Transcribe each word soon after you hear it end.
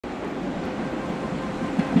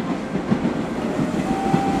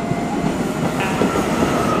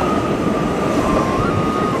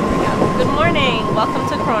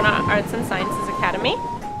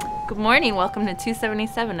morning. Welcome to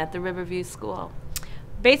 277 at the Riverview School.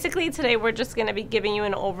 Basically, today we're just going to be giving you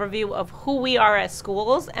an overview of who we are as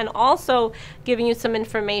schools and also giving you some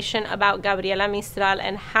information about Gabriela Mistral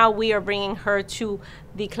and how we are bringing her to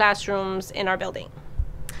the classrooms in our building.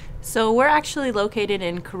 So we're actually located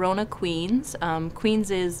in Corona, Queens. Queens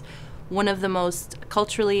is one of the most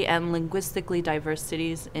culturally and linguistically diverse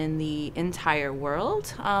cities in the entire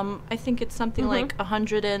world. I think it's something like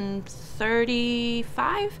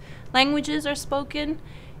 135 languages are spoken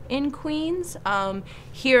in Queens.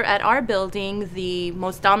 Here at our building, the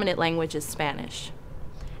most dominant language is Spanish.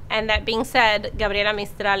 And that being said, Gabriela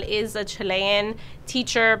Mistral is a Chilean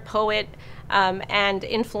teacher, poet, and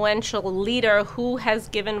influential leader who has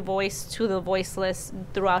given voice to the voiceless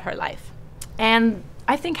throughout her life. And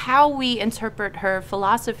I think how we interpret her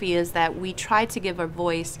philosophy is that we try to give a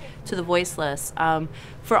voice to the voiceless.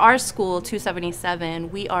 For our school,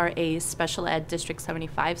 277, we are a special ed District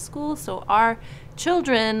 75 school, so our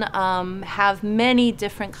children have many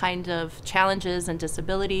different kinds of challenges and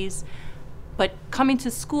disabilities, but coming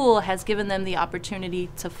to school has given them the opportunity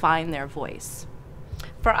to find their voice.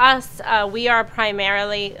 For us, we are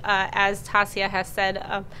primarily, as Tasia has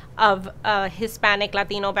said, of Hispanic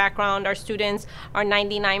Latino background. Our students are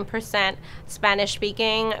 99% Spanish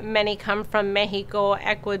speaking. Many come from Mexico,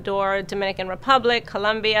 Ecuador, Dominican Republic,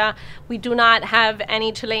 Colombia. We do not have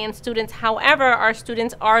any Chilean students. However, our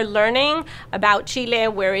students are learning about Chile,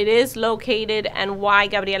 where it is located, and why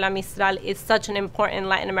Gabriela Mistral is such an important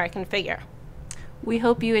Latin American figure. We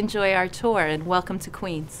hope you enjoy our tour, and welcome to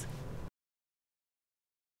Queens.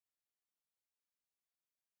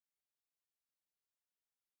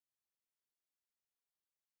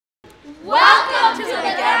 Welcome to the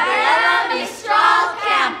Gabriela Mistral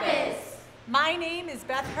campus. My name is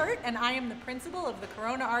Beth Hurt, and I am the principal of the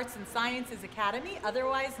Corona Arts and Sciences Academy,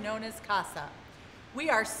 otherwise known as CASA.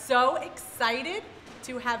 We are so excited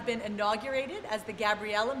to have been inaugurated as the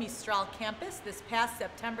Gabriela Mistral campus this past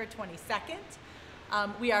September 22nd.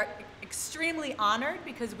 We are extremely honored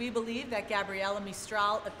because we believe that Gabriela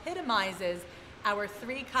Mistral epitomizes our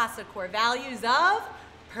three CASA core values of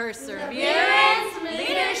perseverance,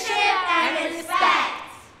 leadership, and respect.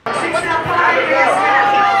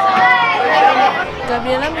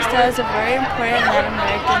 Gabriela Mistral is a very important Latin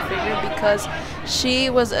American figure because she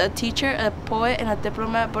was a teacher, a poet, and a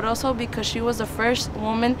diplomat, but also because she was the first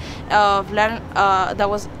woman of that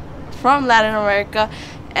was from Latin America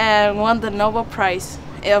and won the Nobel Prize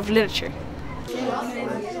of Literature. All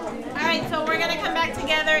right, so we're going to come back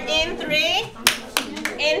together in 3,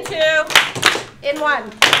 in 2, in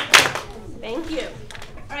 1. Thank you.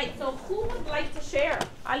 All right, so who would like to share?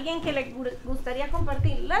 Alguien que le gustaría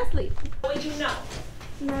compartir? Leslie, what do you know?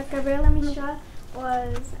 Gabriela Mistral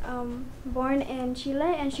was born in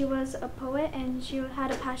Chile, and she was a poet, and she had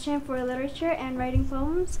a passion for literature and writing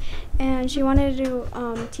poems, and she wanted to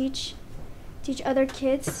teach other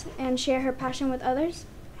kids and share her passion with others.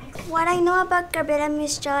 What I know about Gabriela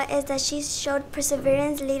Mistral is that she showed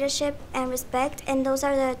perseverance, leadership, and respect, and those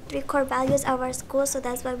are the 3 core values of our school, so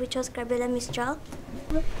that's why we chose Gabriela Mistral.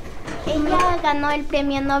 Ella ganó el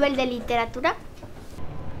Premio Nobel de Literatura.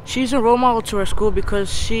 She's a role model to her school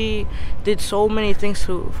because she did so many things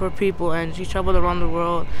for people, and she traveled around the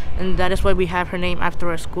world, and that is why we have her name after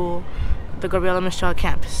our school, the Gabriela Mistral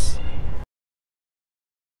campus.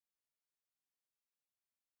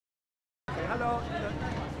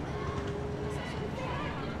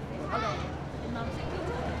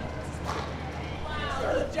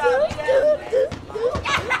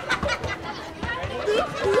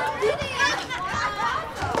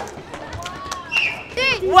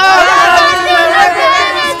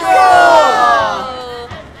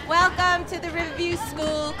 Welcome to the Riverview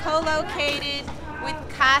School, co-located with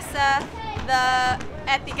CASA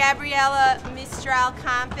at the Gabriela Mistral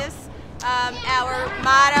campus. Our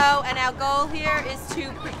motto and our goal here is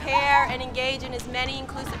to prepare and engage in as many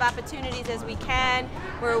inclusive opportunities as we can.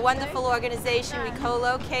 We're a wonderful organization. We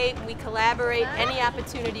co-locate, we collaborate any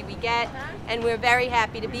opportunity we get, and we're very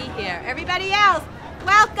happy to be here. Everybody else,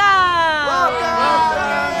 welcome!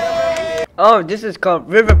 Oh, this is called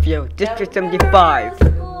Riverview, District 75.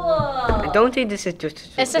 I don't think this is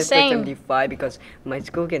just District 75 because my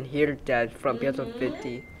school can hear that from Piazza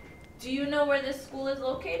 50. Do you know where this school is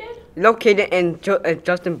located? Located in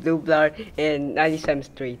Justin Blueblood in 97th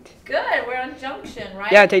Street. Good, we're on Junction,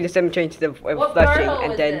 right? Yeah, take the 7 train to the what Flushing, borough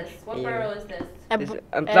and is then this? What borough is this?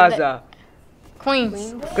 Plaza.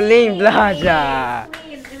 Queens. Queen Plaza.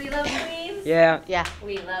 Queens. Do we love Queens? Yeah. Yeah.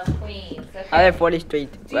 We love Queens. Okay. I live 40th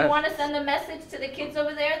Street. Do you want to send a message to the kids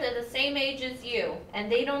over there? They're the same age as you,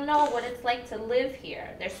 and they don't know what it's like to live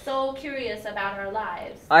here. They're so curious about our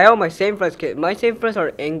lives. I have my same friends. My same friends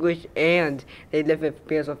are English, and they live in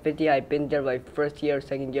Piazza 50. I've been there my first year,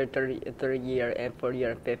 second year, third year, and fourth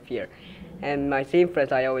year, and fifth year. And my same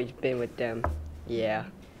friends, I always been with them. Yeah.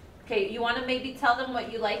 Okay, you want to maybe tell them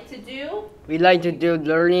what you like to do? We like to do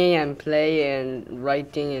learning and play and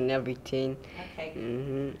writing and everything. Okay.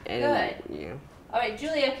 And, Good. Yeah. All right,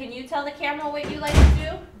 Julia, can you tell the camera what you like to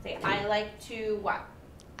do? Say, I like to what?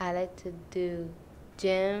 I like to do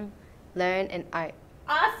gym, learn, and art.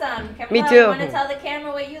 Awesome. Camila, Me too. you want to tell the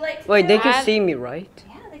camera what you like to do? Wait, they can see me, right?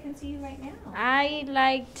 Yeah, they can see you right now. I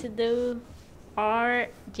like to do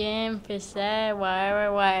art, gym, cassette,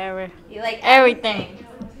 whatever. You like everything.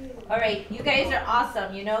 All right, you guys are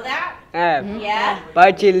awesome. You know that? Yeah.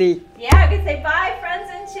 Bye, Chile. Yeah, I can say bye, friends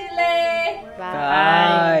in Chile.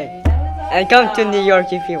 Bye. And come to New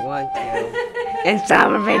York if you want to. And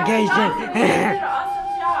summer vacation.